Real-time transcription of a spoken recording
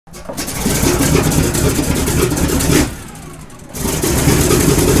Good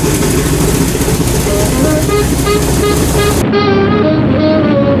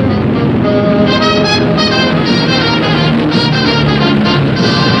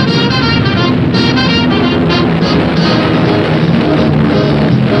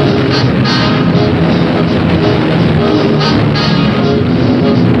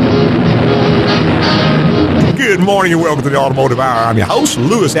morning and welcome to the Automotive Hour. I'm your host,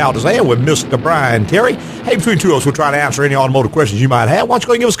 Louis Altazan, with Mr. Brian Terry. Hey, between two of us, we'll try to answer any automotive questions you might have. Why don't you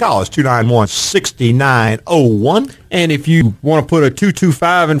go and give us a call? It's 291-6901. And if you want to put a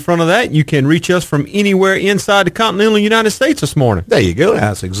 225 in front of that, you can reach us from anywhere inside the continental United States this morning. There you go.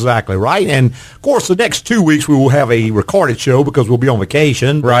 That's exactly right. And, of course, the next 2 weeks we will have a recorded show because we'll be on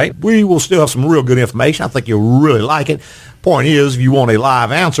vacation. Right. We will still have some real good information. I think you'll really like it. Point is, if you want a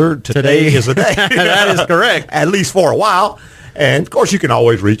live answer, today is the day. That is correct. At least for a while. And, of course, you can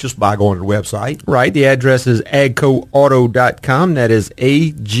always reach us by going to the website. Right. The address is agcoauto.com. That is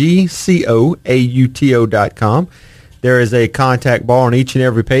agcoauto.com. There is a contact bar on each and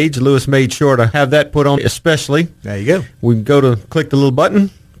every page. Lewis made sure to have that put on especially. There you go. We can go to click the little button,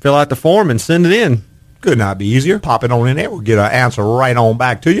 fill out the form, and send it in. Could not be easier. Pop it on in there. We'll get an answer right on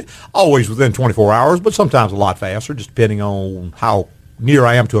back to you. Always within 24 hours, but sometimes a lot faster, just depending on how near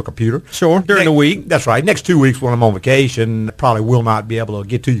I am to a computer. Sure, during the week. That's right. Next 2 weeks when I'm on vacation, probably will not be able to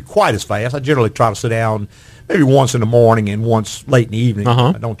get to you quite as fast. I generally try to sit down maybe once in the morning and once late in the evening.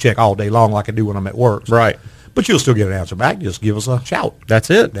 I don't check all day long like I do when I'm at work. So. Right. But you'll still get an answer back. Just give us a shout. That's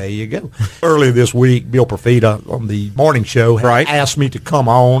it. There you go. Earlier this week, Bill Profita on the morning show had asked me to come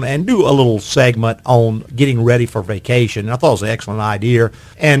on and do a little segment on getting ready for vacation. And I thought it was an excellent idea.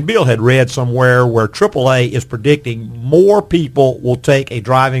 And Bill had read somewhere where AAA is predicting more people will take a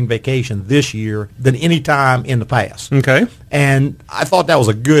driving vacation this year than any time in the past. Okay. And I thought that was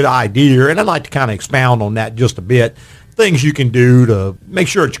a good idea, and I'd like to kind of expound on that just a bit. Things you can do to make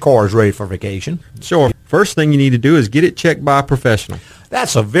sure that your car is ready for vacation. Sure. First thing you need to do is get it checked by a professional.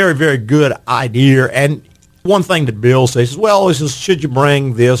 That's a very, very good idea. And one thing that Bill says is, well, this is, should you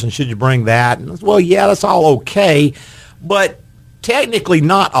bring this and should you bring that? And well, yeah, that's all okay. But technically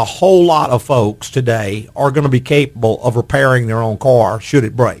not a whole lot of folks today are going to be capable of repairing their own car should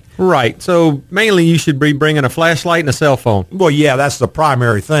it break. Right. So mainly you should be bringing a flashlight and a cell phone. Well, yeah, that's the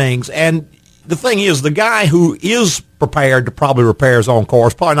primary things. And the thing is, the guy who is prepared to probably repair his own car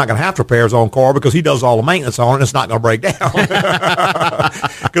is probably not going to have to repair his own car because he does all the maintenance on it and it's not going to break down.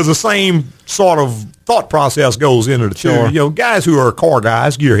 Because the same sort of thought process goes into the two. You know, guys who are car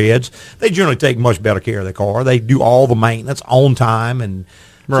guys, gearheads, they generally take much better care of their car. They do all the maintenance on time, and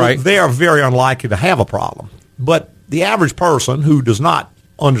so they are very unlikely to have a problem. But the average person who does not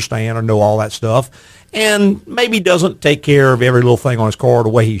understand or know all that stuff and maybe doesn't take care of every little thing on his car the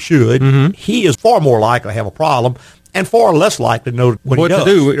way he should, he is far more likely to have a problem and far less likely to know what he does.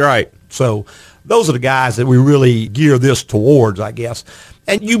 To do. Right. So those are the guys that we really gear this towards, I guess.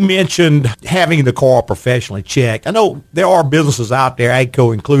 And you mentioned having the car professionally checked. I know there are businesses out there,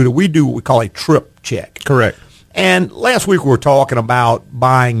 AGCO included, we do what we call a trip check. Correct. And last week we were talking about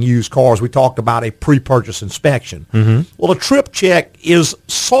buying used cars. We talked about a pre-purchase inspection. Well, a trip check is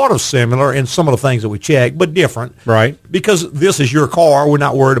sort of similar in some of the things that we check, but different. Right. Because this is your car. We're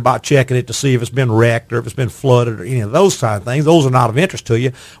not worried about checking it to see if it's been wrecked or if it's been flooded or any of those kind of things. Those are not of interest to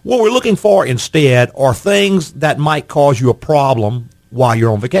you. What we're looking for instead are things that might cause you a problem while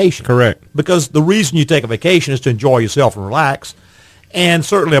you're on vacation. Correct. Because the reason you take a vacation is to enjoy yourself and relax. And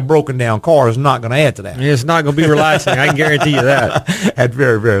certainly a broken down car is not going to add to that. It's not going to be relaxing. I can guarantee you that. At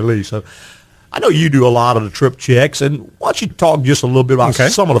very, very least. So I know you do a lot of the trip checks. And why don't you talk just a little bit about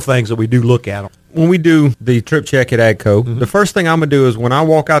some of the things that we do look at? When we do the trip check at AGCO, the first thing I'm going to do is when I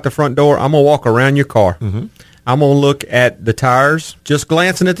walk out the front door, I'm going to walk around your car. I'm going to look at the tires, just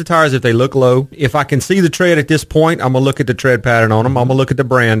glancing at the tires if they look low. If I can see the tread at this point, I'm going to look at the tread pattern on them. I'm going to look at the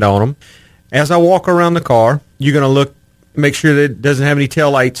brand on them. As I walk around the car, you're going to look, make sure that it doesn't have any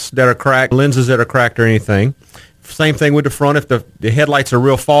taillights that are cracked, lenses that are cracked or anything. Same thing with the front. If the headlights are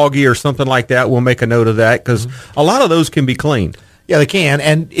real foggy or something like that, we'll make a note of that because a lot of those can be cleaned. Yeah, they can.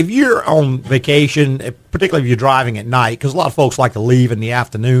 And if you're on vacation, particularly if you're driving at night, because a lot of folks like to leave in the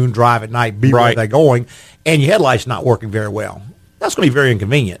afternoon, drive at night, be where they're going, and your headlight's not working very well. That's going to be very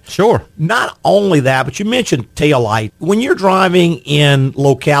inconvenient. Sure. Not only that, but you mentioned taillight. When you're driving in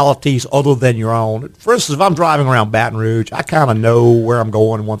localities other than your own, for instance, if I'm driving around Baton Rouge, I kind of know where I'm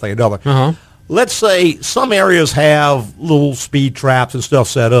going and one thing or another. Let's say some areas have little speed traps and stuff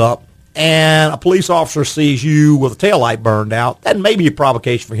set up, and a police officer sees you with a taillight burned out, that may be a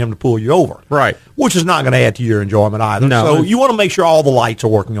provocation for him to pull you over. Right. Which is not going to add to your enjoyment either. No. So you want to make sure all the lights are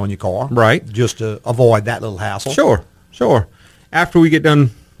working on your car. Right. Just to avoid that little hassle. Sure. After we get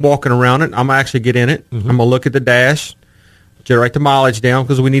done walking around it, I'm going to actually get in it. I'm going to look at the dash, generate the mileage down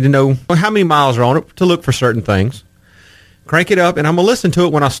because we need to know how many miles are on it to look for certain things. Crank it up, and I'm going to listen to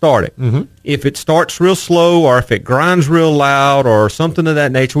it when I start it. If it starts real slow or if it grinds real loud or something of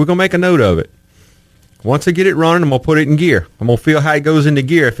that nature, we're going to make a note of it. Once I get it running, I'm going to put it in gear. I'm going to feel how it goes into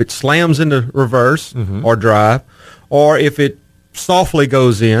gear. If it slams into reverse or drive, or if it softly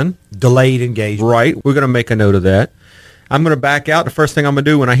goes in. Delayed engagement. Right. We're going to make a note of that. I'm going to back out. The first thing I'm going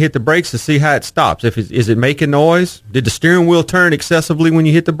to do when I hit the brakes is see how it stops. Is it making noise? Did the steering wheel turn excessively when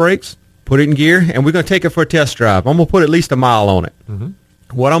you hit the brakes? Put it in gear, and we're going to take it for a test drive. I'm going to put at least a mile on it.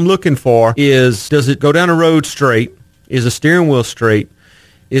 What I'm looking for is, does it go down the road straight? Is the steering wheel straight?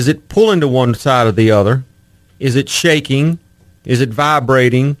 Is it pulling to one side or the other? Is it shaking? Is it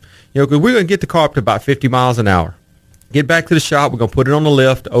vibrating? Because we're going to get the car up to about 50 miles an hour. Get back to the shop. We're going to put it on the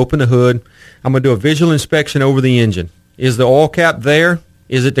lift, open the hood. I'm going to do a visual inspection over the engine. Is the oil cap there?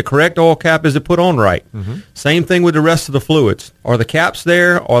 Is it the correct oil cap? Is it put on right? Same thing with the rest of the fluids. Are the caps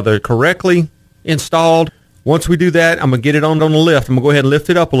there? Are they correctly installed? Once we do that, I'm going to get it on the lift. I'm going to go ahead and lift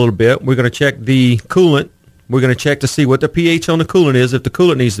it up a little bit. We're going to check the coolant. We're going to check to see what the pH on the coolant is, if the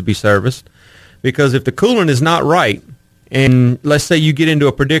coolant needs to be serviced. Because if the coolant is not right, and let's say you get into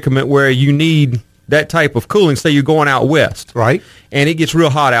a predicament where you need that type of cooling, say you're going out west. Right. And it gets real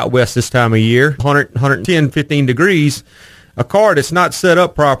hot out west this time of year, 100, 110, 15 degrees. A car that's not set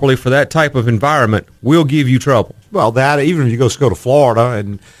up properly for that type of environment will give you trouble. Well, that, even if you go to Florida,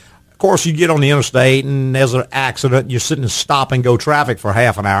 and of course you get on the interstate and there's an accident, you're sitting in stop-and-go traffic for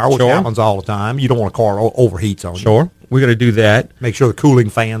half an hour, which happens all the time. You don't want a car overheats on you. Sure. We're going to do that. Make sure the cooling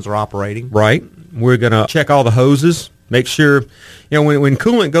fans are operating. Right. We're going to check all the hoses. Make sure, when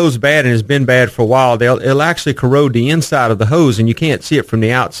coolant goes bad and has been bad for a while, it'll actually corrode the inside of the hose, and you can't see it from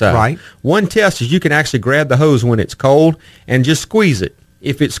the outside. Right. One test is you can actually grab the hose when it's cold and just squeeze it.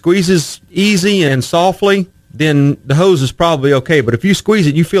 If it squeezes easy and softly, then the hose is probably okay. But if you squeeze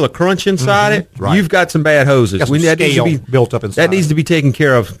it, you feel a crunch inside it, right. You've got some bad hoses. Got some scale built up inside. That needs to be taken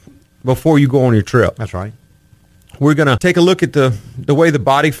care of before you go on your trip. That's right. We're going to take a look at the way the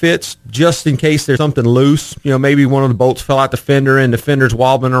body fits, just in case there's something loose. Maybe one of the bolts fell out the fender and the fender's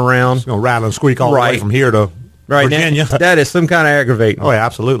wobbling around. It's going to rattle and squeak all the way from here to Virginia. That is some kind of aggravating. Oh, yeah,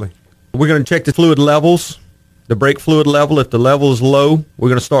 absolutely. We're going to check the fluid levels, the brake fluid level. If the level is low, we're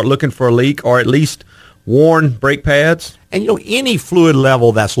going to start looking for a leak or at least worn brake pads. And, any fluid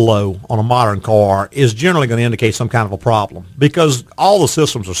level that's low on a modern car is generally going to indicate some kind of a problem because all the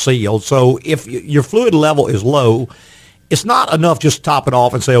systems are sealed. So if your fluid level is low, it's not enough just to top it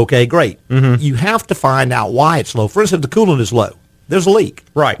off and say, okay, great. You have to find out why it's low. For instance, if the coolant is low, there's a leak.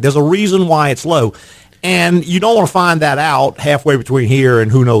 Right. There's a reason why it's low. And you don't want to find that out halfway between here and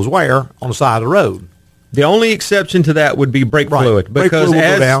who knows where on the side of the road. The only exception to that would be brake fluid, because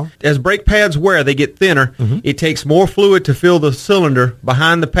as brake pads wear, they get thinner. It takes more fluid to fill the cylinder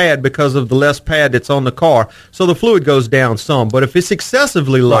behind the pad because of the less pad that's on the car. So the fluid goes down some. But if it's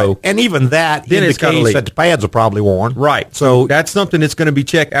excessively low, and even that then indicates that the pads are probably worn. Right. So that's something that's going to be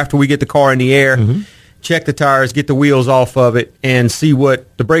checked after we get the car in the air, check the tires, get the wheels off of it, and see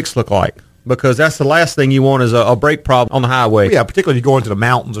what the brakes look like. Because that's the last thing you want is a brake problem on the highway. Well, yeah, particularly if you go into the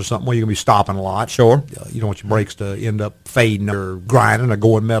mountains or something where you're going to be stopping a lot. Sure. You don't want your brakes to end up fading or grinding or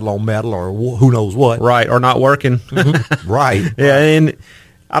going metal on metal or who knows what. Right, or not working. Right. Yeah, and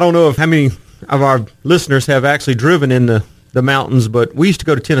I don't know how many of our listeners have actually driven in the mountains, but we used to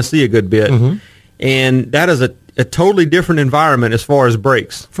go to Tennessee a good bit. And that is a totally different environment as far as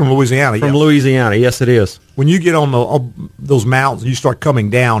brakes. From Louisiana, From Louisiana, yes it is. When you get on those mountains and you start coming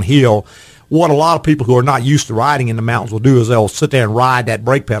downhill, what a lot of people who are not used to riding in the mountains will do is they'll sit there and ride that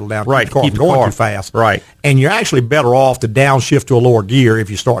brake pedal down. Right, keep the car going too fast. Right. And you're actually better off to downshift to a lower gear if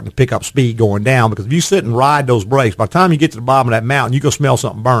you're starting to pick up speed going down, because if you sit and ride those brakes, by the time you get to the bottom of that mountain, you go smell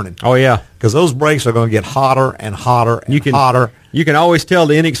something burning. Oh, yeah. Because those brakes are going to get hotter and hotter and hotter. You can always tell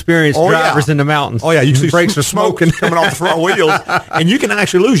the inexperienced drivers in the mountains. Oh, yeah. You can see brakes are smoking coming off the front wheels, and you can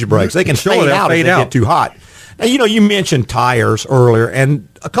actually lose your brakes. They can fade out if they get too hot. Now, you mentioned tires earlier, and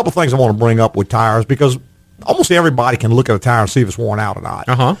a couple things I want to bring up with tires, because almost everybody can look at a tire and see if it's worn out or not.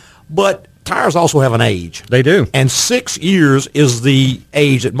 Uh-huh. But tires also have an age. They do. And 6 years is the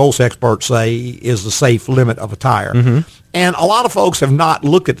age that most experts say is the safe limit of a tire. And a lot of folks have not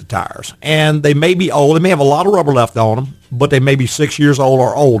looked at the tires. And they may be old. They may have a lot of rubber left on them, but they may be 6 years old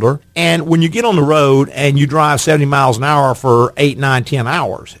or older. And when you get on the road and you drive 70 miles an hour for 8, 9, 10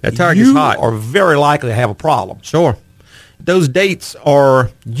 hours, that tire gets hot. You are very likely to have a problem. Sure. Those dates are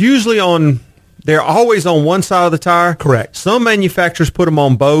usually they're always on one side of the tire. Correct. Some manufacturers put them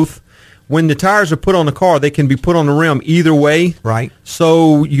on both. When the tires are put on the car, they can be put on the rim either way. Right.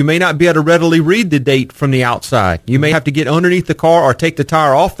 So you may not be able to readily read the date from the outside. You may have to get underneath the car or take the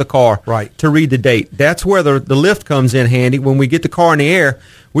tire off the car to read the date. That's where the lift comes in handy. When we get the car in the air,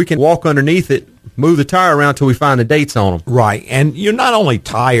 we can walk underneath it, move the tire around till we find the dates on them. Right. And you're not only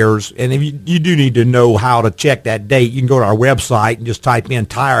tires, and if you do need to know how to check that date, you can go to our website and just type in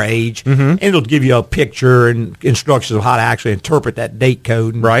tire age, and it'll give you a picture and instructions of how to actually interpret that date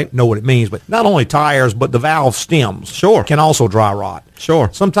code and know what it means. But not only tires, but the valve stems can also dry rot. Sure.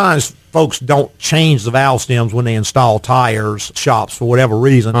 Sometimes folks don't change the valve stems when they install tires, shops, for whatever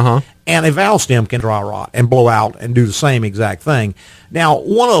reason. And a valve stem can dry rot and blow out and do the same exact thing. Now,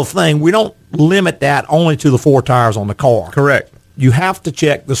 one other thing, we don't limit that only to the 4 tires on the car. Correct. You have to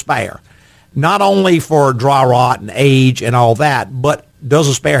check the spare, not only for dry rot and age and all that, but does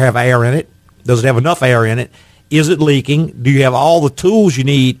the spare have air in it? Does it have enough air in it? Is it leaking? Do you have all the tools you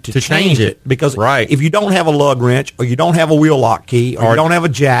need to change it? Because if you don't have a lug wrench, or you don't have a wheel lock key, or you don't have a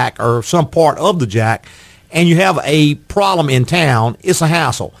jack or some part of the jack, and you have a problem in town, it's a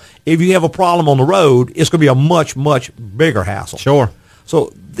hassle. If you have a problem on the road, it's going to be a much, much bigger hassle. Sure.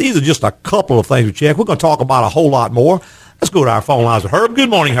 So these are just a couple of things we check. We're going to talk about a whole lot more. Let's go to our phone lines with Herb. Good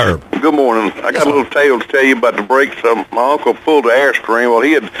morning, Herb. Good morning. I got a little tale to tell you about the brakes. My uncle pulled the Airstream. Well,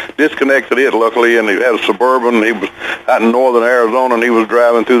 he had disconnected it, luckily, and he had a Suburban. He was out in northern Arizona, and he was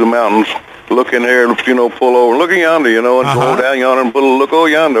driving through the mountains, looking here, pull over, looking yonder, and go down yonder and look over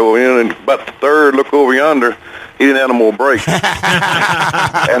yonder. And about the third look over yonder, he didn't have no more brakes.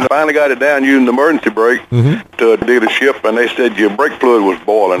 And finally got it down using the emergency brake to a dealership, and they said your brake fluid was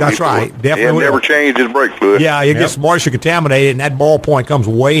boiling. That's right. Definitely. He never changed his brake fluid. Yeah, it gets moisture contaminated, and that ball point comes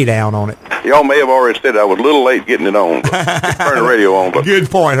way down on it. Y'all may have already said I was a little late getting it on. Turn the radio on. But. Good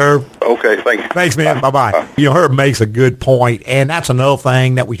point, Herb. Okay, thank you. Thanks, man. Bye-bye. Herb makes a good point, and that's another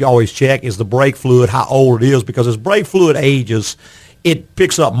thing that we always check is the brake fluid, how old it is, because as brake fluid ages, it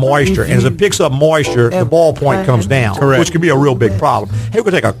picks up moisture, and as it picks up moisture, the ball point comes down, which can be a real big problem. Hey,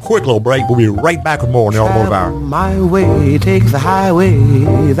 we're going to take a quick little break. We'll be right back with more on the Automotive Hour. My way, take the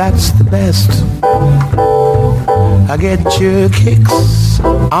highway, that's the best. I get your kicks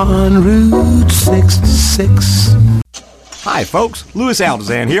on Route 66. Hi, folks. Louis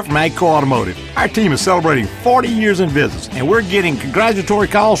Altazan here from AGCO Automotive. Our team is celebrating 40 years in business, and we're getting congratulatory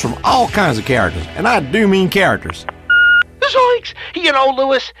calls from all kinds of characters, and I do mean characters. Zoinks! You know,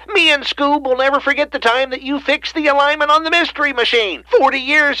 Louis, me and Scoob will never forget the time that you fixed the alignment on the Mystery Machine. 40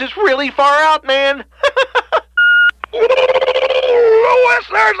 years is really far out, man. Louis,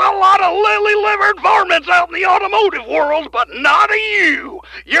 there's a lot of lily-livered varmints out in the automotive world, but not of you.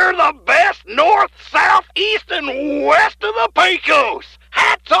 You're the best north, south, east, and west of the Pecos.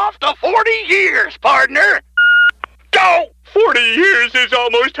 Hats off to 40 years, partner. Go! 40 years is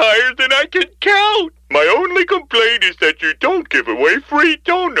almost higher than I can count. My only complaint is that you don't give away free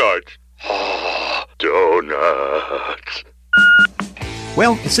donuts. Donuts.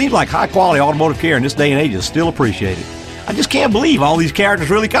 Well, it seems like high-quality automotive care in this day and age is still appreciated. I just can't believe all these characters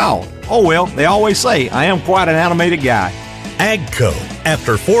really called. Oh, well, they always say I am quite an animated guy. AGCO.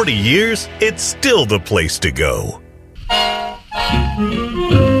 After 40 years, it's still the place to go.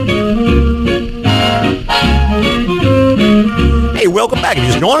 Hey, welcome back. If you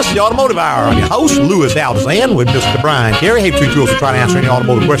just joined us, the Automotive Hour. I'm your host, Louis Altazan, with Mr. Brian Carey. Hey, 220 to try to answer any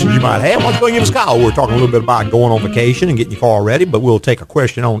automotive questions you might have. Why don't you go and give us a call? We're talking a little bit about going on vacation and getting your car ready, but we'll take a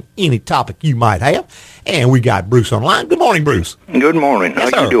question on any topic you might have. And we got Bruce on the line. Good morning, Bruce. Good morning. Yes,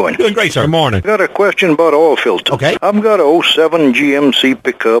 How you doing? Doing great, sir. Good morning. I got a question about oil filter. Okay. I've got a 07 GMC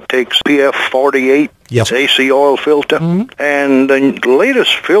pickup, takes PF48. Yes. AC oil filter. And the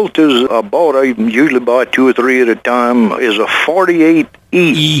latest filters I bought, I usually buy 2 or 3 at a time, is a 48E.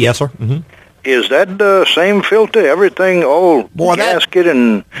 Yes, sir. Is that the same filter? Everything, all gasket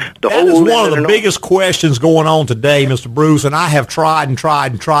and the that hole? That is one of the biggest questions going on today, Mr. Bruce, and I have tried,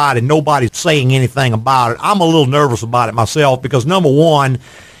 and nobody's saying anything about it. I'm a little nervous about it myself because, number one,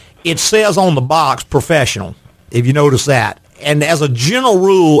 it says on the box professional, if you notice that. And as a general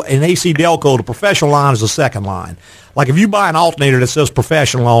rule, in AC Delco, the professional line is the second line. Like if you buy an alternator that says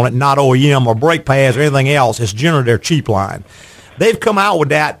professional on it, not OEM or brake pads or anything else, it's generally their cheap line. They've come out with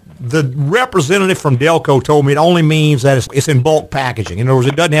that The representative from Delco told me it only means that it's in bulk packaging. In other words,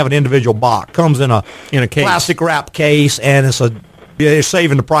 it doesn't have an individual box. It comes in a case. Plastic wrap case, and they're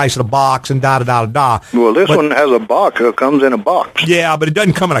saving the price of the box and da-da-da-da-da. Well, this one has a box. It comes in a box. Yeah, but it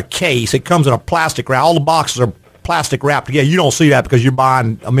doesn't come in a case. It comes in a plastic wrap. All the boxes are plastic wrapped together. You don't see that because you're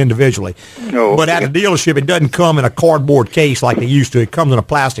buying them individually. Oh, but at the dealership, it doesn't come in a cardboard case like they used to. It comes in a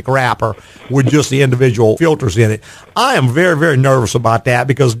plastic wrapper with just the individual filters in it. I am very, very nervous about that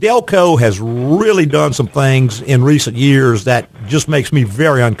because Delco has really done some things in recent years that just makes me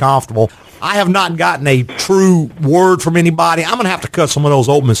very uncomfortable. I have not gotten a true word from anybody. I'm going to have to cut some of those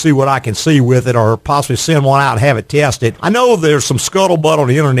open and see what I can see with it, or possibly send one out and have it tested. I know there's some scuttlebutt on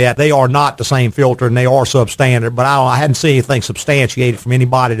the internet. They are not the same filter, and they are substandard, but I hadn't seen anything substantiated from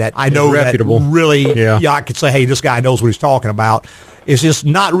anybody that I know reputable. That really, Yeah, I could say, hey, this guy knows what he's talking about. It's just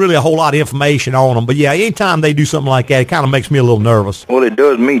not really a whole lot of information on them. But, yeah, anytime they do something like that, it kind of makes me a little nervous. Well, it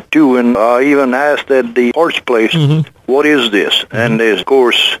does me, too. And I even asked at the parts place, what is this? And there's, of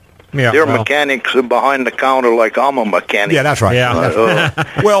course... Yeah, they're mechanics behind the counter like I'm a mechanic. Yeah, that's right.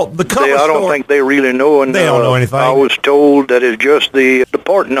 Yeah. Well, the cover I don't think they really know. And, they don't know anything. I was told that it's just the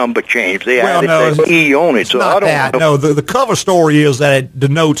part number change. They added that E on it. It's not that. No, the cover story is that it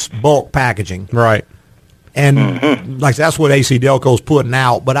denotes bulk packaging. Right. And like that's what AC Delco's putting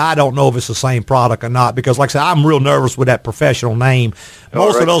out, but I don't know if it's the same product or not because, like I said, I'm real nervous with that professional name.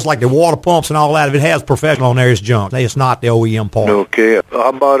 Most of those, like the water pumps and all that, if it has professional on there, it's junk. It's not the OEM part. Okay.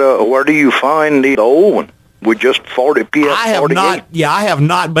 How about where do you find the old one? With just 40 PS48? I have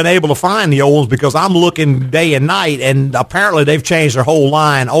not been able to find the old ones because I'm looking day and night, and apparently they've changed their whole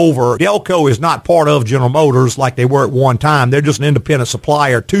line over. Delco is not part of General Motors like they were at one time. They're just an independent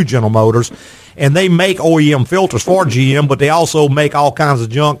supplier to General Motors, and they make OEM filters for GM, but they also make all kinds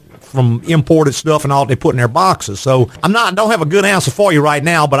of junk from imported stuff and all they put in their boxes. So don't have a good answer for you right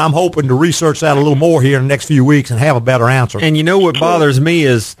now, but I'm hoping to research that a little more here in the next few weeks and have a better answer. And you know what bothers me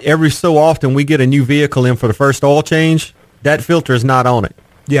is every so often we get a new vehicle in for the first oil change. That filter is not on it.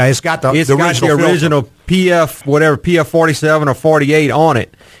 Yeah, it's got the original PF, whatever, PF47 or 48 on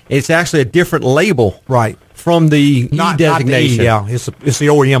it. It's actually a different label. Right. From the E designation. It's the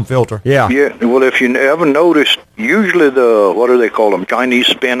OEM filter. Yeah. Yeah. Well, if you ever noticed, usually what do they call them? Chinese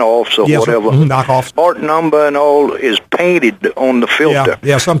spin-offs or whatever. Knockoffs. Part number and all is painted on the filter.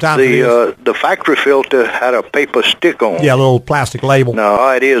 Yeah, sometimes the factory filter had a paper stick on it. Yeah, a little plastic label.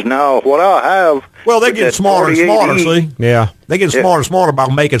 No, it is now. What I have... Well, they're getting smarter and smarter, see? Yeah. They're getting smarter and smarter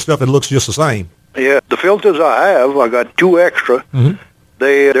about making stuff that looks just the same. Yeah, the filters I have, I got 2 extra.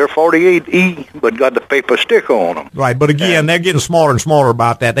 They're 48E, but got the paper sticker on them. Right, but again, they're getting smarter and smarter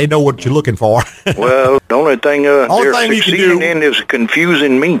about that. They know what you're looking for. Well, the only thing they're succeeding in is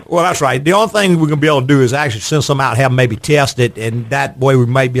confusing me. Well, that's right. The only thing we're going to be able to do is actually send some out and have them maybe test it, and that way we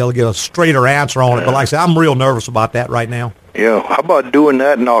might be able to get a straighter answer on it. But like I said, I'm real nervous about that right now. Yeah, how about doing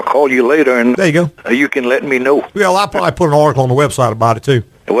that, and I'll call you later, and there you go. You can let me know. Well, I'll probably put an article on the website about it, too.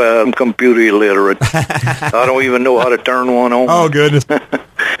 Well, I'm computer illiterate. I don't even know how to turn one on. Oh, goodness.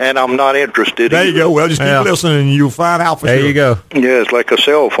 And I'm not interested. There you go. Well, just keep listening, and you'll find out for sure. There you go. Yeah, it's like a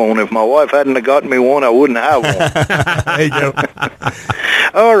cell phone. If my wife hadn't have got me one, I wouldn't have one. There you go.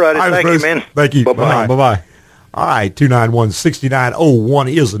 All right. Thank you, man. Thank you. Bye-bye. Bye-bye. All right,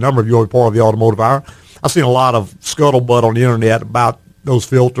 291-6901 is the number if you want to be part of the Automotive Hour. I've seen a lot of scuttlebutt on the internet about those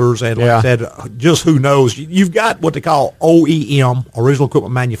filters, and like I said, just who knows. You've got what they call OEM, Original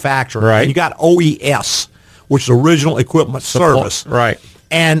Equipment Manufacturer, right. And you got OES, which is Original Equipment Service. Right.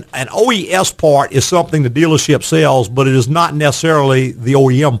 And an OES part is something the dealership sells, but it is not necessarily the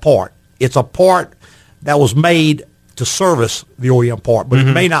OEM part. It's a part that was made to service the OEM part, but it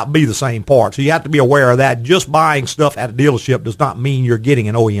may not be the same part. So you have to be aware of that. Just buying stuff at a dealership does not mean you're getting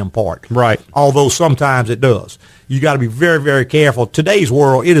an OEM part. Right. Although sometimes it does. You got to be very, very careful. Today's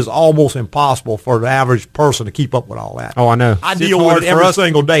world, it is almost impossible for the average person to keep up with all that. Oh, I know. I deal with it every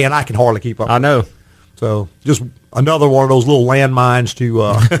single day, and I can hardly keep up. I know. So just another one of those little landmines to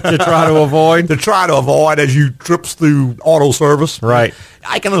to try to avoid. To try to avoid as you trips through auto service. Right.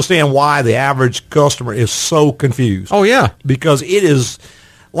 I can understand why the average customer is so confused. Oh, yeah. Because it is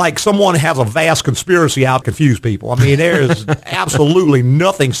like someone has a vast conspiracy out to confuse people. I mean, there is absolutely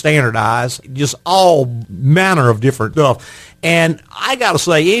nothing standardized, just all manner of different stuff. And I got to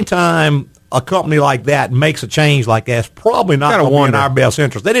say, anytime a company like that makes a change like that, it's probably not going to be in our best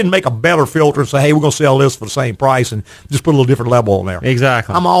interest. They didn't make a better filter and say, hey, we're going to sell this for the same price and just put a little different level on there.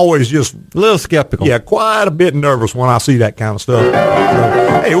 Exactly. I'm always just a little skeptical. Yeah, quite a bit nervous when I see that kind of stuff.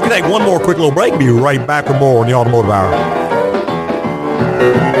 So, hey, we can take one more quick little break. Be right back with more on the Automotive Hour.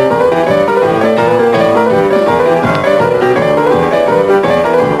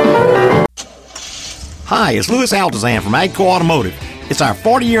 Hi, it's Louis Altazan from Agco Automotive. It's our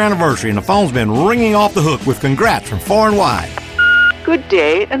 40-year anniversary, and the phone's been ringing off the hook with congrats from far and wide. Good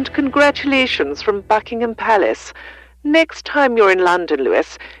day, and congratulations from Buckingham Palace. Next time you're in London,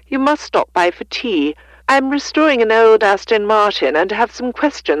 Louis, you must stop by for tea. I'm restoring an old Aston Martin and have some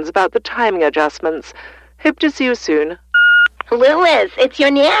questions about the timing adjustments. Hope to see you soon. Louis, it's your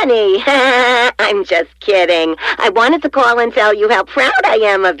nanny. I'm just kidding. I wanted to call and tell you how proud I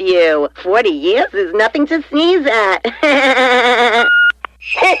am of you. 40 years is nothing to sneeze at.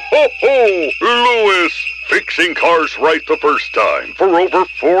 Ho, ho, ho! Louis, fixing cars right the first time for over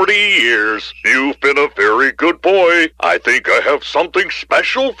 40 years. You've been a very good boy. I think I have something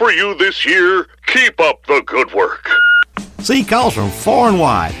special for you this year. Keep up the good work. See, calls from far and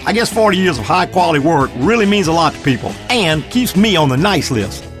wide. I guess 40 years of high-quality work really means a lot to people and keeps me on the nice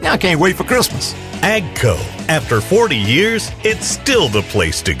list. Now I can't wait for Christmas. Agco. After 40 years, it's still the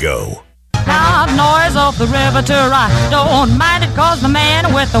place to go. Loud noise off the river to right. Don't mind it, cause the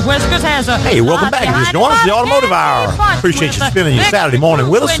man with the whiskers has a... Hey, welcome back. Just join us, the Automotive Hour. Appreciate you spending your Saturday morning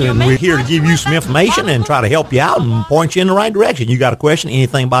with us, and we're here to give you some information and try to help you out and point you in the right direction. You got a question,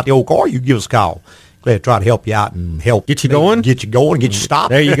 anything about the old car, you give us a call. Glad to try to help you out and help get you going, get you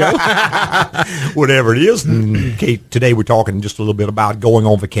stopped. There you go. Whatever it is. And today we're talking just a little bit about going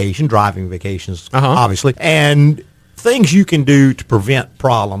on vacation, driving vacations, obviously, and things you can do to prevent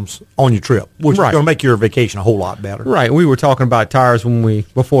problems on your trip, which is going to make your vacation a whole lot better. Right. We were talking about tires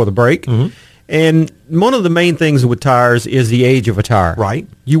before the break. Mm-hmm. And one of the main things with tires is the age of a tire. Right.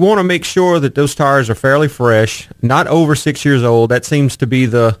 You want to make sure that those tires are fairly fresh, not over 6 years old. That seems to be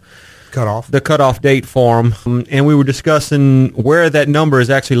the cutoff date for them. And we were discussing where that number is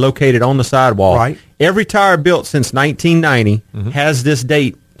actually located on the sidewall. Right. Every tire built since 1990 has this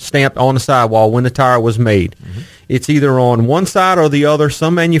date stamped on the sidewall when the tire was made. Mm-hmm. It's either on one side or the other.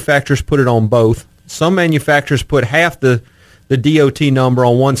 Some manufacturers put it on both. Some manufacturers put half the DOT number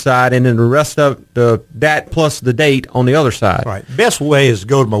on one side and then the rest of that plus the date on the other side. Right. Best way is to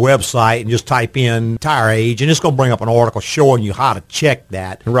go to my website and just type in tire age, and it's going to bring up an article showing you how to check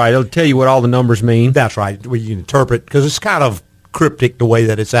that. Right. It'll tell you what all the numbers mean. That's right. Where you can interpret, because it's kind of cryptic the way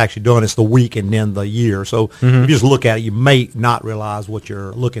that it's actually done. It's the week and then the year. So if you just look at it, you may not realize what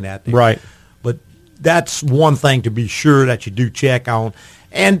you're looking at there. Right. But that's one thing to be sure that you do check on.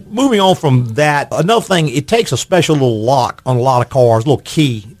 And moving on from that, another thing, it takes a special little lock on a lot of cars, a little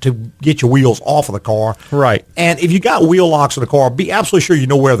key to get your wheels off of the car. Right. And if you got wheel locks in the car, be absolutely sure you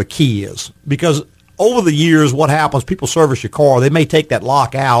know where the key is. Because over the years, what happens, people service your car, they may take that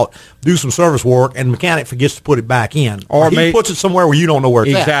lock out, do some service work, and the mechanic forgets to put it back in. Or he puts it somewhere where you don't know where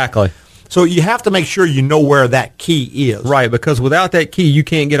it's at. Exactly. So you have to make sure you know where that key is. Right, because without that key, you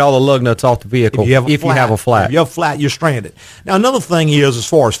can't get all the lug nuts off the vehicle if you have a flat. If you have a flat, you're stranded. Now, another thing is, as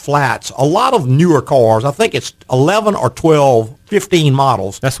far as flats, a lot of newer cars, I think it's 11 or 12, 15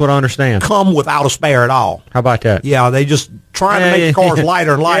 models. That's what I understand. Come without a spare at all. How about that? Yeah, they just trying to make the cars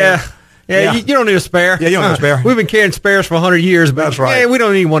lighter and lighter. Yeah, you don't need a spare. Yeah, you don't need a spare. We've been carrying spares for 100 years, but that's right. We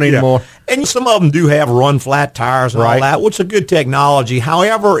don't need one anymore. And some of them do have run flat tires and all that, which is a good technology.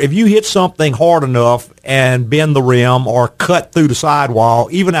 However, if you hit something hard enough and bend the rim or cut through the sidewall,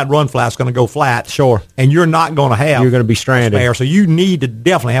 even that run flat's going to go flat. Sure. And you're not going to have. You're going to be stranded. Spare, so you need to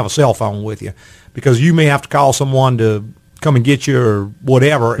definitely have a cell phone with you, because you may have to call someone to come and get you or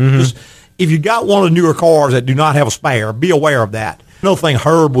whatever. Just, if you got one of the newer cars that do not have a spare, be aware of that. Another thing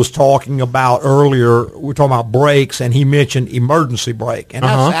Herb was talking about earlier, we were talking about brakes, and he mentioned emergency brake. And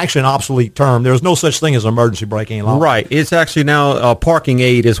that's actually an obsolete term. There's no such thing as an emergency brake any longer. Right. It's actually now a parking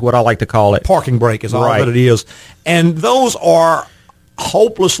aid is what I like to call it. Parking brake is all that it is. And those are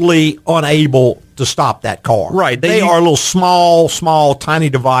hopelessly unable to stop that car. Right. They are a little small, tiny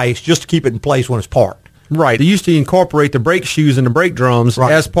device just to keep it in place when it's parked. Right. They used to incorporate the brake shoes and the brake drums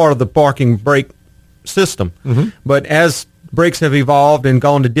as part of the parking brake system. But as brakes have evolved and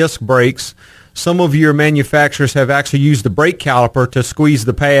gone to disc brakes, some of your manufacturers have actually used the brake caliper to squeeze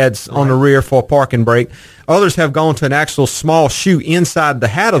the pads on the rear for a parking brake. Others have gone to an actual small shoe inside the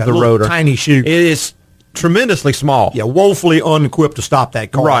hat of the rotor. Tiny shoe. It is tremendously small. Yeah, woefully unequipped to stop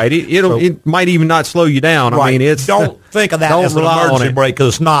that car. Right. It might even not slow you down. Right. I mean, it's don't think of that as an emergency brake,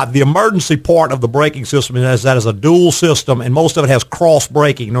 because it's not. The emergency part of the braking system is that is a dual system, and most of it has cross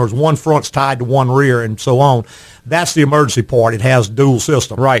braking. In other words, one front's tied to one rear and so on. That's the emergency part. It has dual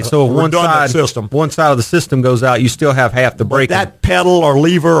system. Right. So if one side of the system goes out, you still have half the braking. But that pedal or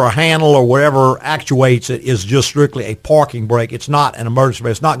lever or handle or whatever actuates it is just strictly a parking brake. It's not an emergency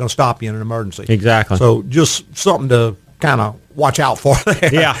brake. It's not going to stop you in an emergency. Exactly. So just something to kind of watch out for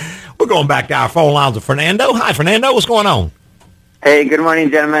there. Yeah. We're going back to our phone lines with Fernando. Hi, Fernando. What's going on? Hey, good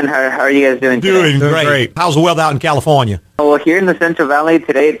morning, gentlemen. How are you guys doing today? Doing great. How's the weather out in California? Well, here in the Central Valley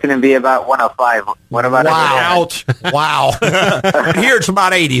today, it's going to be about 105. What about Ouch. Wow. Here it's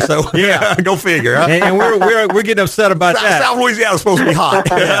about 80, so yeah, go figure. Huh? And we're getting upset about that. South Louisiana's supposed to be hot.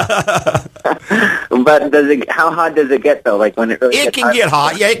 But how hot does it get, though? Like when it really It can get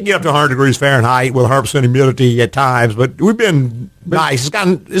hot. Yeah, it can get up to 100 degrees Fahrenheit with 100% humidity at times, but we've been nice.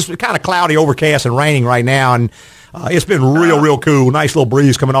 It's kind of cloudy, overcast, and raining right now, and it's been real cool. Nice little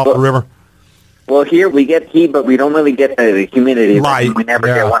breeze coming off the river. Well, here we get heat, but we don't really get the humidity. Right. We never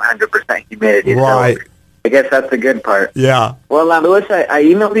get 100% humidity. Right. So I guess that's the good part. Yeah. Well, Louis, I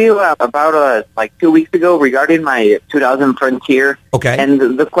emailed you about like 2 weeks ago regarding my 2000 Frontier. Okay. And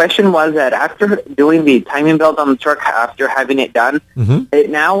the question was that after doing the timing belt on the truck, after having it done, it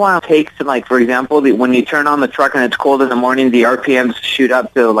now takes, like, for example, when you turn on the truck and it's cold in the morning, the RPMs shoot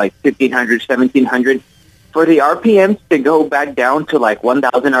up to like 1,500, 1,700. For the RPMs to go back down to like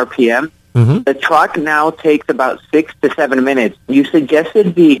 1,000 RPM, the truck now takes about 6 to 7 minutes. You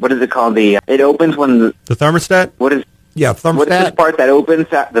suggested what is it called? It opens when the thermostat? What is thermostat? What is this part that opens?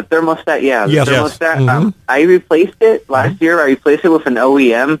 The thermostat, yeah. Yes. The thermostat. I replaced it last year. I replaced it with an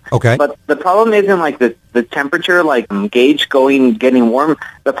OEM. Okay. But the problem isn't like the temperature, like gauge getting warm.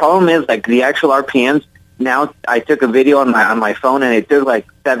 The problem is like the actual RPMs. Now I took a video on my phone and it took like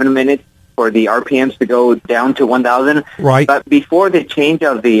 7 minutes for the RPMs to go down to 1,000. Right. But before the change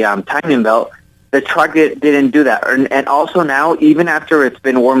of the timing belt, the truck didn't do that. And also now, even after it's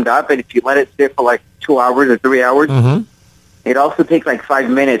been warmed up, and if you let it sit for like 2 hours or 3 hours, it also takes like 5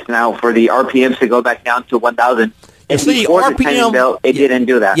 minutes now for the RPMs to go back down to 1,000. And see, before the RPM timing belt, it didn't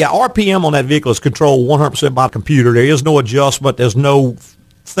do that. Yeah, RPM on that vehicle is controlled 100% by the computer. There is no adjustment. There's no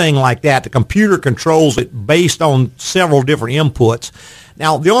thing like that. The computer controls it based on several different inputs.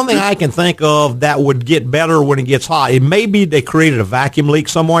 Now, the only thing I can think of that would get better when it gets hot, it may be they created a vacuum leak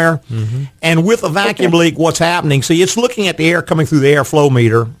somewhere. And with a vacuum leak, what's happening, see, it's looking at the air coming through the airflow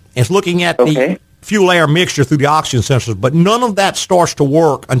meter. It's looking at the fuel-air mixture through the oxygen sensors, but none of that starts to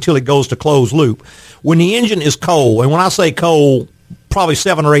work until it goes to closed loop. When the engine is cold, and when I say cold, probably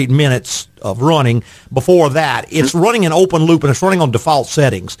 7 or 8 minutes of running. Before that, it's running in open loop, and it's running on default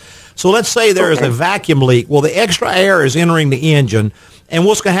settings. So let's say there is a vacuum leak. Well, the extra air is entering the engine, and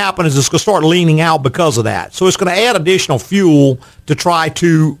what's going to happen is it's going to start leaning out because of that. So it's going to add additional fuel to try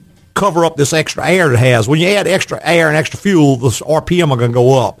to cover up this extra air it has. When you add extra air and extra fuel, the RPM are going to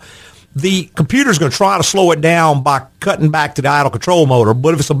go up. The computer's going to try to slow it down by cutting back to the idle control motor,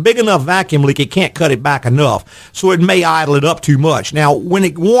 but if it's a big enough vacuum leak, it can't cut it back enough, so it may idle it up too much. Now, when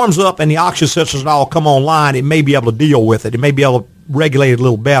it warms up and the oxygen sensors all come online, it may be able to deal with it. It may be able to regulate it a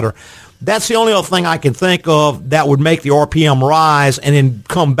little better. That's the only other thing I can think of that would make the RPM rise and then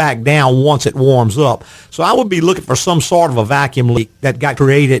come back down once it warms up. So I would be looking for some sort of a vacuum leak that got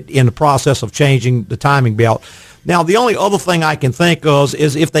created in the process of changing the timing belt. Now, the only other thing I can think of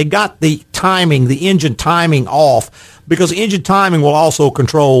is if they got the timing, the engine timing off, because engine timing will also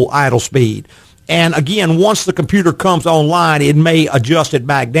control idle speed. And again, once the computer comes online, it may adjust it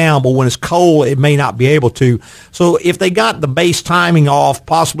back down, but when it's cold, it may not be able to. So if they got the base timing off,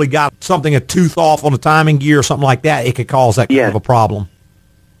 possibly got a tooth off on the timing gear or something like that, it could cause that kind of a problem.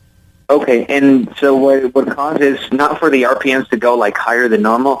 Okay, and so what causes, not for the RPMs to go like higher than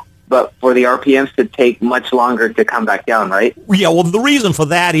normal, but for the RPMs to take much longer to come back down, right? Yeah, well, the reason for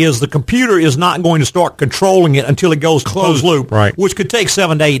that is the computer is not going to start controlling it until it goes closed loop, which could take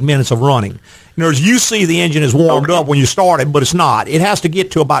 7 to 8 minutes of running. In other words, you see the engine is warmed up when you start it, but it's not. It has to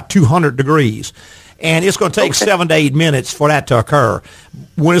get to about 200 degrees. And it's going to take 7 to 8 minutes for that to occur.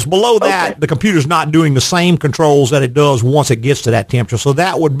 When it's below that, the computer's not doing the same controls that it does once it gets to that temperature. So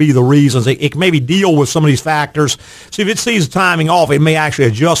that would be the reasons. It can maybe deal with some of these factors. See, if it sees the timing off, it may actually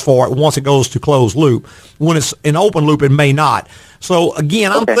adjust for it once it goes to closed loop. When it's in open loop, it may not. So,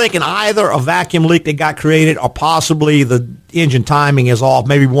 again, I'm thinking either a vacuum leak that got created or possibly the engine timing is off.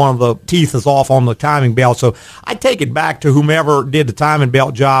 Maybe one of the teeth is off on the timing belt. So I take it back to whomever did the timing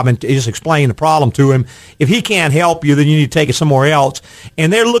belt job and just explain the problem to him. If he can't help you, then you need to take it somewhere else.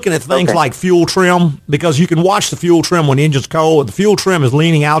 And they're looking at things like fuel trim, because you can watch the fuel trim when the engine's cold. If the fuel trim is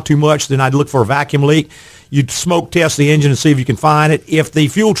leaning out too much, then I'd look for a vacuum leak. You'd smoke test the engine and see if you can find it. If the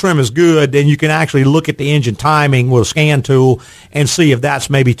fuel trim is good, then you can actually look at the engine timing with a scan tool and see if that's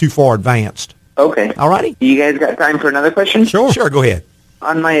maybe too far advanced. Okay. All righty. You guys got time for another question? Sure, go ahead.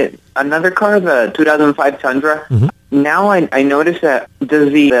 On my another car, the 2005 Tundra, now I noticed that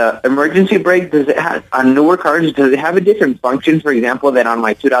does the emergency brake, does it have, on newer cars, does it have a different function, for example, than on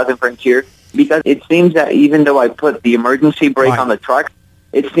my 2000 Frontier? Because it seems that even though I put the emergency brake on the truck,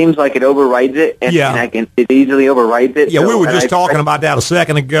 it seems like it overrides it, and, Yeah. it easily overrides it. Yeah, we So- were and just talking about that a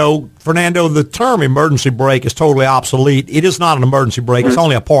second ago. Fernando, the term emergency brake is totally obsolete. It is not an emergency brake. It's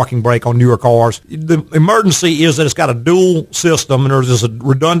only a parking brake on newer cars. The emergency is that it's got a dual system, and there's a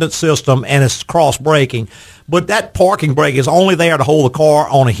redundant system, and it's cross-braking. But that parking brake is only there to hold the car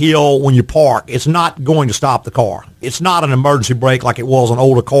on a hill when you park. It's not going to stop the car. It's not an emergency brake like it was on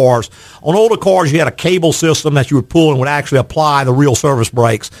older cars. On older cars, you had a cable system that you would pull and would actually apply the real service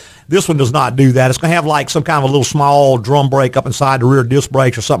brakes. This one does not do that. It's going to have like some kind of a little small drum brake up inside the rear disc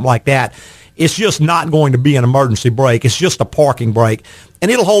brakes or something like that. It's just not going to be an emergency brake. It's just a parking brake.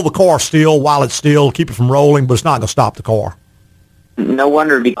 And it'll hold the car still while it's still, keep it from rolling, but it's not going to stop the car. No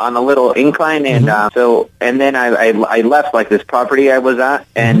wonder on a little incline, and and then I left like this property I was at,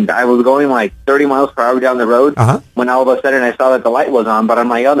 and I was going like 30 miles per hour down the road when all of a sudden I saw that the light was on. But on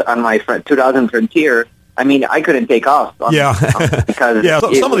my 2000 Frontier, I mean, I couldn't take off.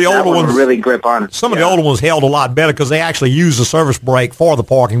 Because some of the older ones really grip on. Some of the older ones held a lot better because they actually use the service brake for the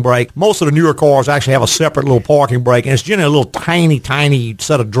parking brake. Most of the newer cars actually have a separate little parking brake, and it's generally a little tiny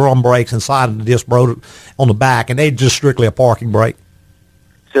set of drum brakes inside of the disc brake on the back, and they're just strictly a parking brake.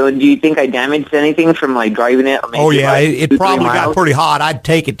 So do you think I damaged anything from like driving it? Maybe Oh, yeah, like it 2-3 probably got miles? pretty hot. I'd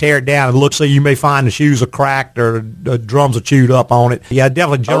take it, tear it down, and look, so you may find the shoes are cracked or the drums are chewed up on it. Yeah, it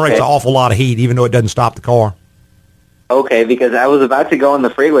definitely generates an awful lot of heat, even though it doesn't stop the car. Okay, because I was about to go on the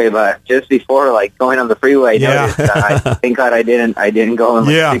freeway, but just before like going on the freeway, I noticed, thank God I didn't go on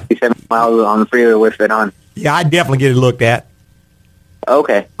like 67 miles on the freeway with it on. Yeah, I'd definitely get it looked at.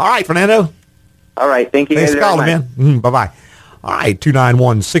 Okay. All right, Fernando. All right, thank you Thanks guys for calling, very much. man. Bye-bye. All right,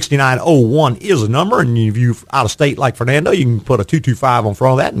 291-6901 is the number, and if you're out of state like Fernando, you can put a 225 on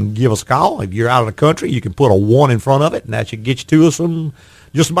front of that and give us a call. If you're out of the country, you can put a 1 in front of it, and that should get you to us from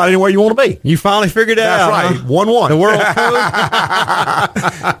just about anywhere you want to be. You finally figured it out. That's right, huh? 1-1. The world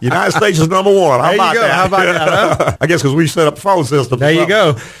code. United States is number one. How There you about go. that? How about that, huh? I guess because we set up the phone system. There you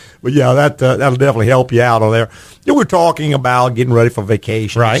go. But yeah, that'll definitely help you out on there. Then we're talking about getting ready for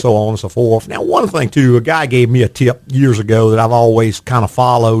vacation and so on and so forth. Now, one thing, too, a guy gave me a tip years ago that I've always kind of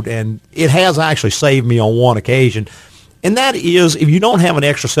followed, and it has actually saved me on one occasion. And that is, if you don't have an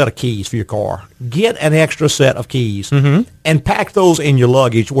extra set of keys for your car, get an extra set of keys and pack those in your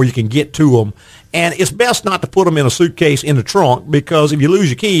luggage where you can get to them. And it's best not to put them in a suitcase in the trunk, because if you lose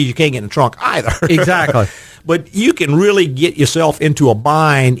your keys, you can't get in the trunk either. Exactly. But you can really get yourself into a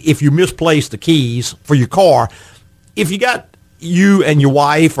bind if you misplace the keys for your car. If you got you and your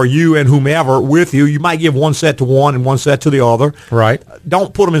wife or you and whomever with you, you might give one set to one and one set to the other. Right.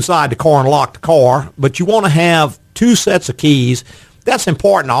 Don't put them inside the car and lock the car, but you want to have 2 sets of keys. That's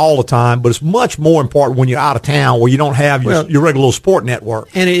important all the time, but it's much more important when you're out of town where you don't have your regular little sport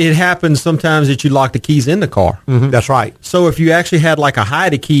network. And it happens sometimes that you lock the keys in the car. That's right. So if you actually had like a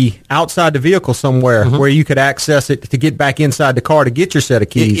hide key outside the vehicle somewhere where you could access it to get back inside the car to get your set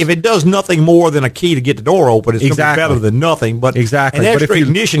of keys. If it does nothing more than a key to get the door open, it's going to be better than nothing. But an But extra if you-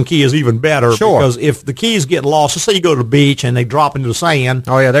 ignition key is even better, because if the keys get lost, let's say you go to the beach and they drop into the sand.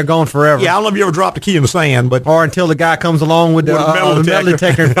 Oh, yeah, they're gone forever. Yeah, I don't know if you ever dropped a key in the sand, but or until the guy comes along with the metal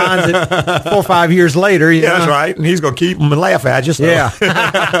detector and finds it 4 or 5 years later. You know? That's right. And he's going to keep them and laugh at you. So. Yeah.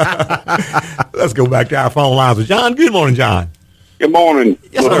 Let's go back to our phone lines with John. Good morning, John. Good morning.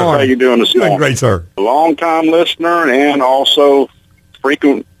 Yes, Look, sir. How you doing this morning? Doing great, sir. Long-time listener and also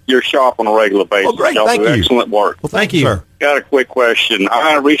frequent your shop on a regular basis. Oh, great. Y'all Thank do you. excellent work. Well, thank you, sir. Got a quick question.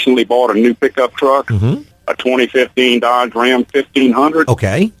 I recently bought a new pickup truck, a 2015 Dodge Ram 1500.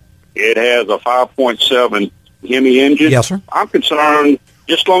 Okay. It has a 5.7 Hemi engine. Yes, sir. I'm concerned,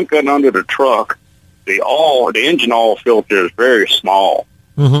 just looking under the truck, the engine oil filter is very small.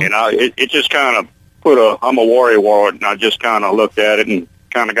 And it just kind of I'm a worry ward, and I just kind of looked at it and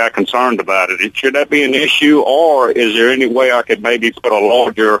kind of got concerned about it. Should that be an issue, or is there any way I could maybe put a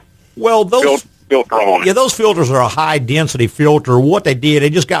larger filter on it? Yeah, those filters are a high-density filter. What they did, they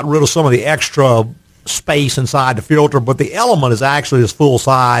just got rid of some of the extra space inside the filter, but the element is actually this full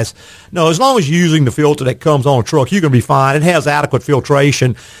size. No, as long as you're using the filter that comes on a truck, you're going to be fine. It has adequate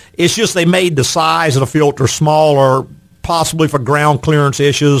filtration. It's just they made the size of the filter smaller, possibly for ground clearance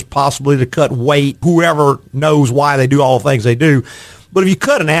issues, possibly to cut weight. Whoever knows why they do all the things they do. But if you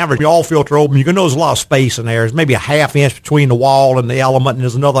cut an average oil filter open, you can know there's a lot of space in there. There's maybe a half inch between the wall and the element, and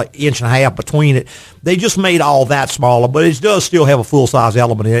there's another inch and a half between it. They just made all that smaller, but it does still have a full-size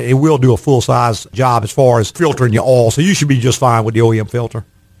element in it. It will do a full-size job as far as filtering your oil, so you should be just fine with the OEM filter.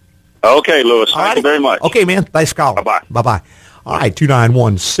 Okay, Lewis. Thank you very much. Okay, man. Thanks for calling. Bye-bye. Bye-bye. All right,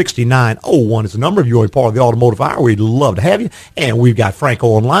 291-6901 is the number. If you're a part of the Automotive Hour, we'd love to have you. And we've got Franco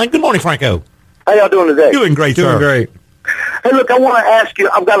online. Good morning, Franco. How y'all doing today? Doing great, sir. Doing great. Hey, look, I want to ask you,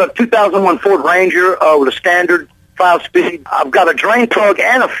 I've got a 2001 Ford Ranger with a standard 5-speed. I've got a drain plug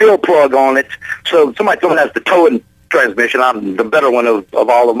and a fill plug on it. So somebody told me that's the towing transmission. I'm the better one of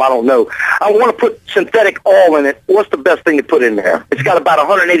all of them. I don't know. I want to put synthetic oil in it. What's the best thing to put in there? It's got about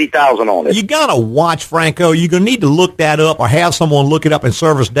 180,000 on it. You got to watch, Franco. You're going to need to look that up or have someone look it up in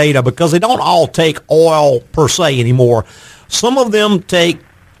service data because they don't all take oil per se anymore. Some of them take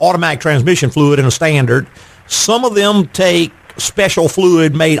automatic transmission fluid in a standard. Some of them take special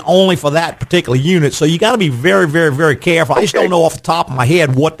fluid made only for that particular unit. So you got to be very, very, very careful. I just don't know off the top of my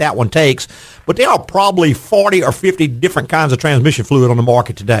head what that one takes. But there are probably 40 or 50 different kinds of transmission fluid on the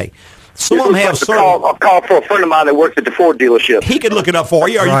market today. Some of them have I'll call for a friend of mine that works at the Ford dealership. He could look it up for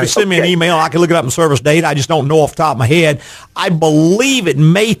you, or you can send me an email. I can look it up in service data. I just don't know off the top of my head. I believe it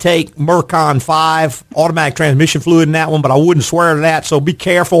may take Mercon 5 automatic transmission fluid in that one, but I wouldn't swear to that, so be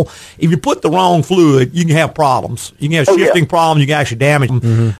careful. If you put the wrong fluid, you can have problems. You can have shifting problems. You can actually damage them.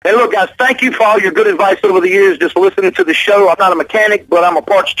 Mm-hmm. Hey, look, guys, thank you for all your good advice over the years, just listening to the show. I'm not a mechanic, but I'm a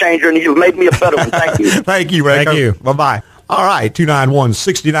parts changer, and you've made me a better one. Thank you. Thank you, Ray. Thank you. Bye-bye. All right,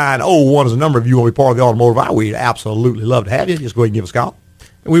 291-6901 is the number if you want to be part of the Automotive Hour. We'd absolutely love to have you. Just go ahead and give us a call.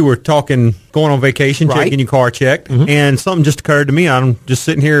 We were talking, going on vacation, checking your car checked, and something just occurred to me. I'm just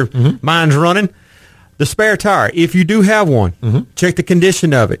sitting here, mine's running. The spare tire, if you do have one, check the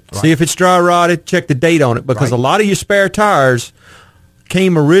condition of it. See if it's dry rotted, check the date on it, because a lot of your spare tires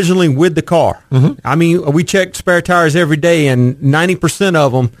came originally with the car. I mean, we check spare tires every day, and 90%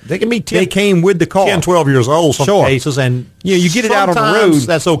 of them, they can be they came with the car. 10, 12 years old some cases, and you get it out on the road.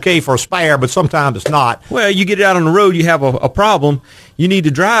 That's okay for a spare, but sometimes it's not. Well, you get it out on the road, you have a problem. You need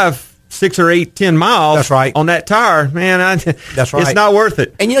to drive 6 or 8, 10 miles on that tire. Man, that's right. It's not worth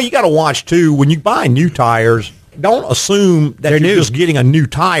it. And, you got to watch, too, when you buy new tires, don't assume that you're just getting a new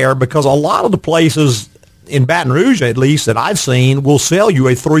tire, because a lot of the places in Baton Rouge, at least, that I've seen, will sell you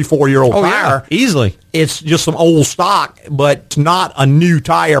a 3-4-year-old tire. Easily. It's just some old stock, but it's not a new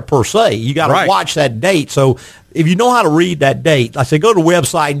tire per se. You got to watch that date. So if you know how to read that date, I say go to the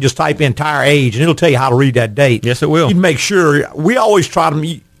website and just type in tire age, and it'll tell you how to read that date. Yes, it will. You make sure. We always try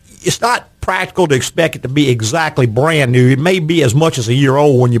to. It's not practical to expect it to be exactly brand new. It may be as much as a year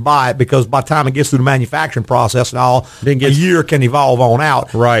old when you buy it, because by the time it gets through the manufacturing process and all, a year can evolve on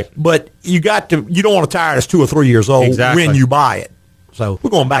out. Right. But you don't want a tire that's 2 or 3 years old when you buy it. So we're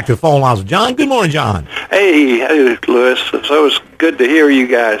going back to the phone lines with John. Good morning, John. Hey, Louis. So it's good to hear you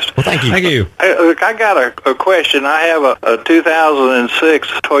guys. Well, thank you. Thank you. Look, I got a question. I have a 2006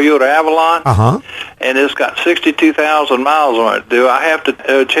 Toyota Avalon, and it's got 62,000 miles on it. Do I have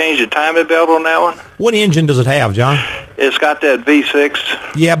to change the timing belt on that one? What engine does it have, John? It's got that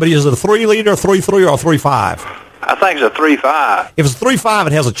V6. Yeah, but is it a 3-liter, 3.3, or a 3.5? I think it's a 3.5. If it's a 3.5,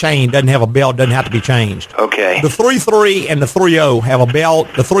 it has a chain, doesn't have a belt, doesn't have to be changed. Okay. The 3.3 and the 3.0 have a belt.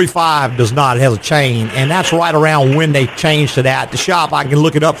 The 3.5 does not. It has a chain, and that's right around when they changed to that. The shop, I can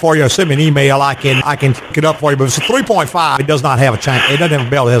look it up for you, or send me an email. I can look it up for you. But if it's a 3.5, it does not have a chain. It doesn't have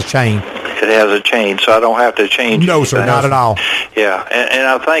a belt. It has a chain. It has a chain, so I don't have to change. No, sir, not at all. Yeah, and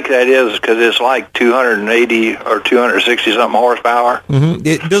I think that is because it's like 280 or 260 something horsepower.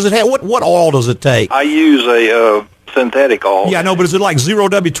 Does it have what oil does it take? I use a synthetic oil. Yeah, no, but is it like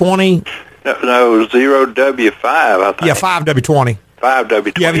 0W20? No, 0W5, I think. Yeah, 5W20.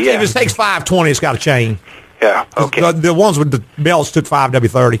 5W20. Yeah, if it takes 520, it's got a chain. Yeah, okay. The ones with the belts took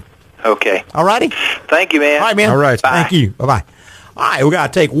 5W30. Okay. All righty. Thank you, man. All right, man. All right. Bye. Thank you. Bye-bye. All right, we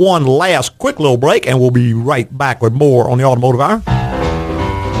got to take one last quick little break, and we'll be right back with more on the Automotive Hour.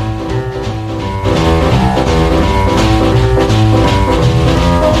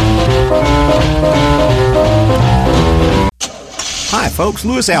 Hi, folks.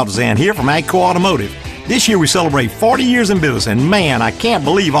 Louis Altazan here from AGCO Automotive. This year we celebrate 40 years in business, and man, I can't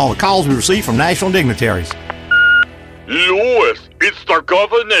believe all the calls we receive from national dignitaries. Louis, it's the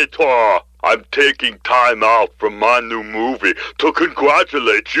Governor. I'm taking time out from my new movie to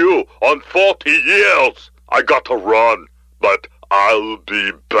congratulate you on 40 years. I got to run, but I'll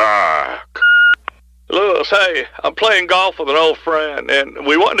be back. Louis, hey, I'm playing golf with an old friend, and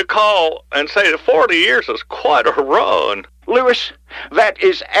we wanted to call and say that 40 years is quite a run. Louis, that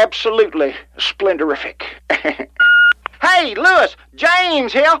is absolutely splendorific. Hey, Louis,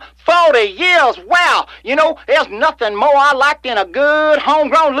 James here, 40 years, wow. You know, there's nothing more I like than a good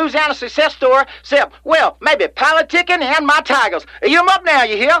homegrown Louisiana success story, except, well, maybe politicking and my Tigers. You 'em up now,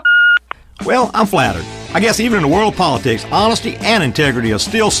 you hear? Well, I'm flattered. I guess even in the world of politics, honesty and integrity are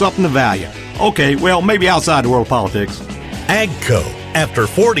still something to value. Okay, well, maybe outside the world of politics. AGCO. After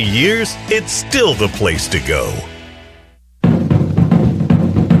 40 years, it's still the place to go.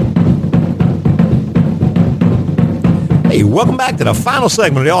 Hey, Welcome back to the final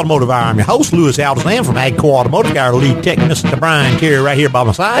segment of the Automotive Hour. I'm your host, Louis Aldazan from AGCO Automotive. Got our lead tech, Mr. Brian Carey, right here by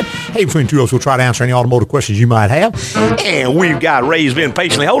my side. Hey, between two of us, we'll try to answer any automotive questions you might have. And we've got Ray's been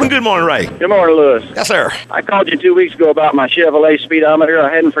patiently holding. Good morning, Ray. Good morning, Louis. Yes, sir. I called you 2 weeks ago about my Chevrolet speedometer.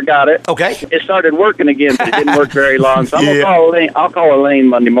 I hadn't forgot it. Okay. It started working again, but it didn't work very long. So I'll call Elaine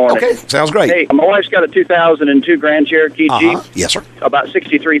Monday morning. Okay, sounds great. Hey, my wife's got a 2002 Grand Cherokee Jeep. Yes, sir. About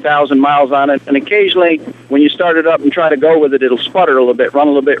 63,000 miles on it. And occasionally, when you start it up and try to go with it, it'll sputter a little bit, run a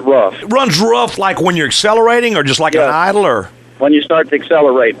little bit rough. It runs rough like when you're accelerating or just like an idle or? When you start to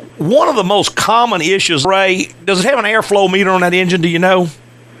accelerate. One of the most common issues, Ray, does it have an airflow meter on that engine, do you know?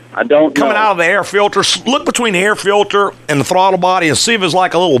 I don't know. Coming out of the air filter, look between the air filter and the throttle body and see if it's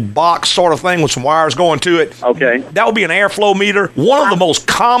like a little box sort of thing with some wires going to it. Okay. That would be an airflow meter. One of the most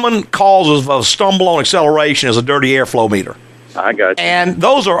common causes of stumble on acceleration is a dirty airflow meter. I got you. And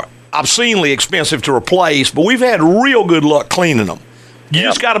those are obscenely expensive to replace, but we've had real good luck cleaning them. You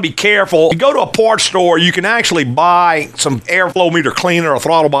just got to be careful. You go to a parts store, you can actually buy some airflow meter cleaner or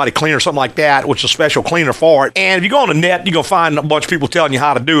throttle body cleaner, something like that, which is a special cleaner for it. And if you go on the net, you're going to find a bunch of people telling you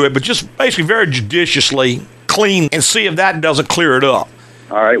how to do it, but just basically very judiciously clean and see if that doesn't clear it up.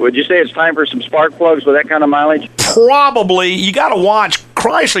 All right. Would you say it's time for some spark plugs with that kind of mileage? Probably. You got to watch.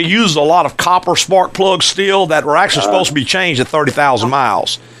 Chrysler uses a lot of copper spark plugs still that were actually supposed to be changed at 30,000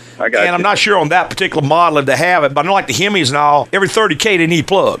 miles. I'm not sure on that particular model if they have it, but I know like the Hemis and all, every 30K they need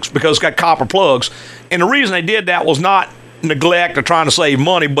plugs because it's got copper plugs. And the reason they did that was not neglect or trying to save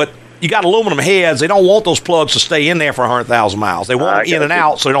money, but you got aluminum heads. They don't want those plugs to stay in there for 100,000 miles. They want them in and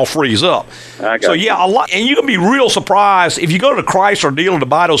out so they don't freeze up. So, a lot. And you can be real surprised if you go to the Chrysler dealer to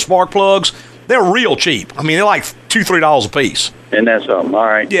buy those spark plugs, they're real cheap. I mean, they're like $2-3 a piece. And that's something. All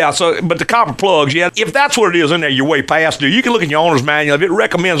right. Yeah, but the copper plugs, if that's what it is in there, you're way past due. You can look in your owner's manual. If it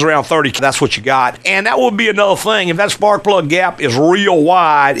recommends around 30, that's what you got. And that would be another thing. If that spark plug gap is real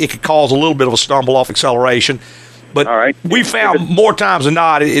wide, it could cause a little bit of a stumble off acceleration. But we found more times than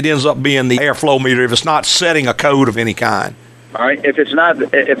not, it ends up being the airflow meter if it's not setting a code of any kind. All right.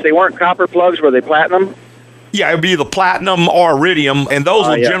 If they weren't copper plugs, were they platinum? Yeah, it would be the platinum or iridium, and those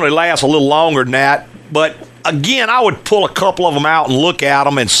will generally last a little longer than that. But again, I would pull a couple of them out and look at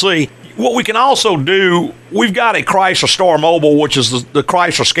them and see. What we can also do, we've got a Chrysler Star Mobile, which is the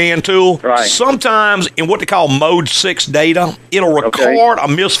Chrysler scan tool. Right. Sometimes in what they call Mode 6 data, it'll record a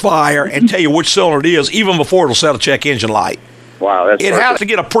misfire and tell you which cylinder it is, even before it'll set a check engine light. Wow, that's It has to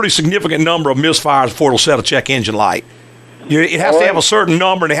get a pretty significant number of misfires before it'll set a check engine light. It has to have a certain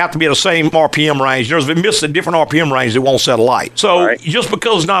number, and they have to be at the same RPM range. If it misses a different RPM range, it won't set a light. So just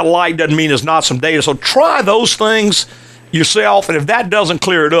because it's not a light doesn't mean it's not some data. So try those things yourself, and if that doesn't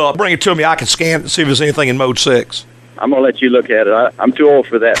clear it up, bring it to me. I can scan it and see if there's anything in Mode 6. I'm going to let you look at it. I'm too old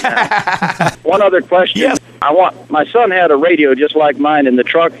for that now. One other question. Yes. My son had a radio just like mine in the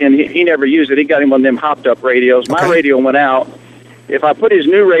truck, and he never used it. He got him one of them hopped-up radios. My radio went out. If I put his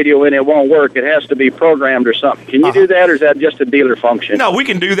new radio in, it won't work. It has to be programmed or something. Can you do that, or is that just a dealer function? No, we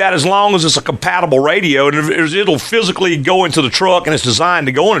can do that as long as it's a compatible radio. And if it'll physically go into the truck and it's designed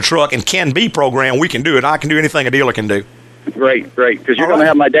to go in a truck and can be programmed, we can do it. I can do anything a dealer can do. Great, because you're going to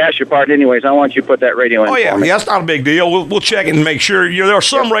have my dash apart anyways. I want you to put that radio in. Oh, yeah, that's not a big deal. We'll check it and make sure. There are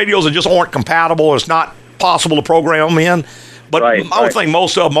some radios that just aren't compatible. It's not possible to program them in. But I would think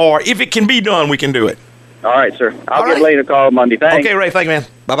most of them are. If it can be done, we can do it. All right, sir. I'll get later call Monday. Thanks. Okay, Ray. Thank you, man.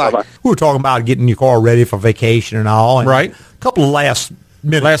 Bye-bye. We were talking about getting your car ready for vacation and all. And a couple of last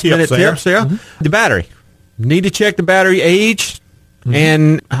minute tips, The battery. Need to check the battery age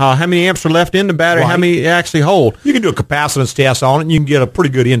and how many amps are left in the battery, how many actually hold. You can do a capacitance test on it, and you can get a pretty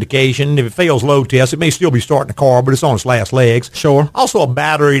good indication. If it fails load test, it may still be starting the car, but it's on its last legs. Sure. Also, a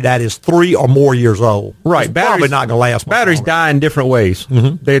battery that is 3 or more years old. Right. It's probably not going to last much Batteries longer. die in different ways.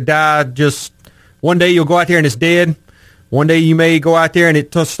 They die just... One day you'll go out there and it's dead. One day you may go out there and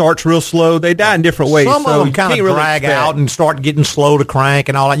it starts real slow. They die in different ways. Some of them kind of drag out and start getting slow to crank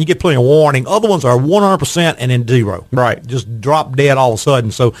and all that. And you get plenty of warning. Other ones are 100% and then 0. Right. Just drop dead all of a sudden.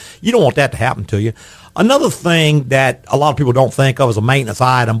 So you don't want that to happen to you. Another thing that a lot of people don't think of as a maintenance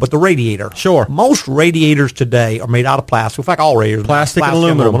item, but the radiator. Sure. Most radiators today are made out of plastic. In fact, all radiators. Plastic and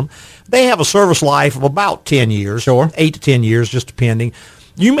aluminum. They have a service life of about 10 years. Sure. 8 to 10 years, just depending.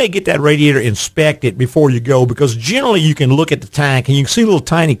 you may get that radiator inspected before you go, because generally you can look at the tank and you can see little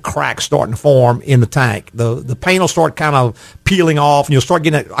tiny cracks starting to form in the tank. The paint will start kind of peeling off, and you'll start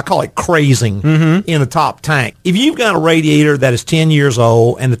getting, I call it crazing in the top tank. If you've got a radiator that is 10 years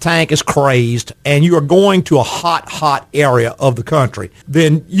old and the tank is crazed and you are going to a hot area of the country,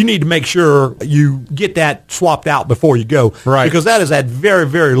 then you need to make sure you get that swapped out before you go. Right. Because that is at very,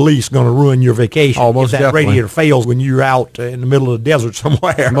 very least going to ruin your vacation. Oh, most if that definitely. radiator fails when you're out in the middle of the desert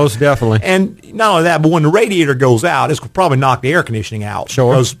somewhere. Most definitely. And not only that, but when the radiator goes out, it's going to probably knock the air conditioning out.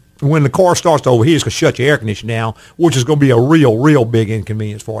 Sure. Because when the car starts to overheat, it's going to shut your air conditioning down, which is going to be a real big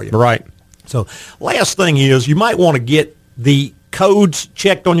inconvenience for you. Right. So last thing is, you might want to get the codes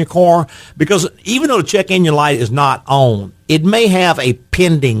checked on your car, because even though the check engine light is not on, it may have a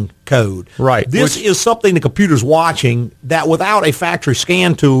pending code. Right. This is something the computer's watching that without a factory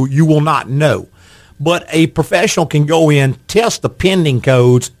scan tool, you will not know. But a professional can go in, test the pending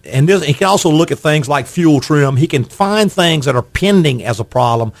codes, and he can also look at things like fuel trim. He can find things that are pending as a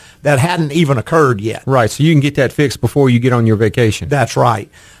problem that hadn't even occurred yet. Right, so you can get that fixed before you get on your vacation. That's right.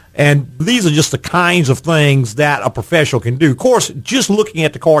 And these are just the kinds of things that a professional can do. Of course, just looking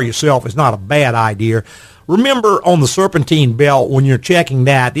at the car yourself is not a bad idea. Remember on the serpentine belt, when you're checking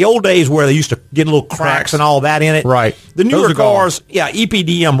that, the old days where they used to get little cracks and all that in it. Right. The newer Those are gone. cars,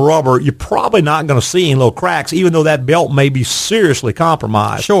 EPDM rubber, you're probably not going to see any little cracks, even though that belt may be seriously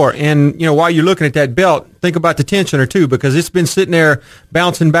compromised. Sure, and while you're looking at that belt, think about the tensioner too, because it's been sitting there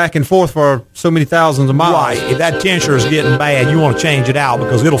bouncing back and forth for so many thousands of miles. Right. If that tensioner is getting bad, you want to change it out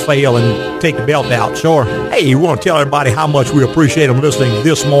because it'll fail and take the belt out. Sure. Hey, you want to tell everybody how much we appreciate them listening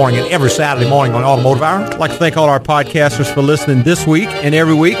this morning and every Saturday morning on Automotive Hour? I'd like to thank all our podcasters for listening this week and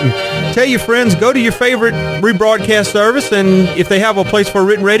every week. And tell your friends, go to your favorite rebroadcast service, and if they have a place for a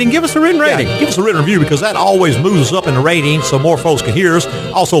written rating, give us a written rating. Yeah, give us a written review, because that always moves us up in the ratings so more folks can hear us.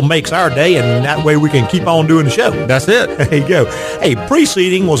 Also makes our day, and that way we can keep on doing the show. That's it. There you go. Hey,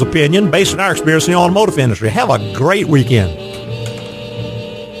 preceding was opinion based on our experience in the automotive industry. Have a great weekend.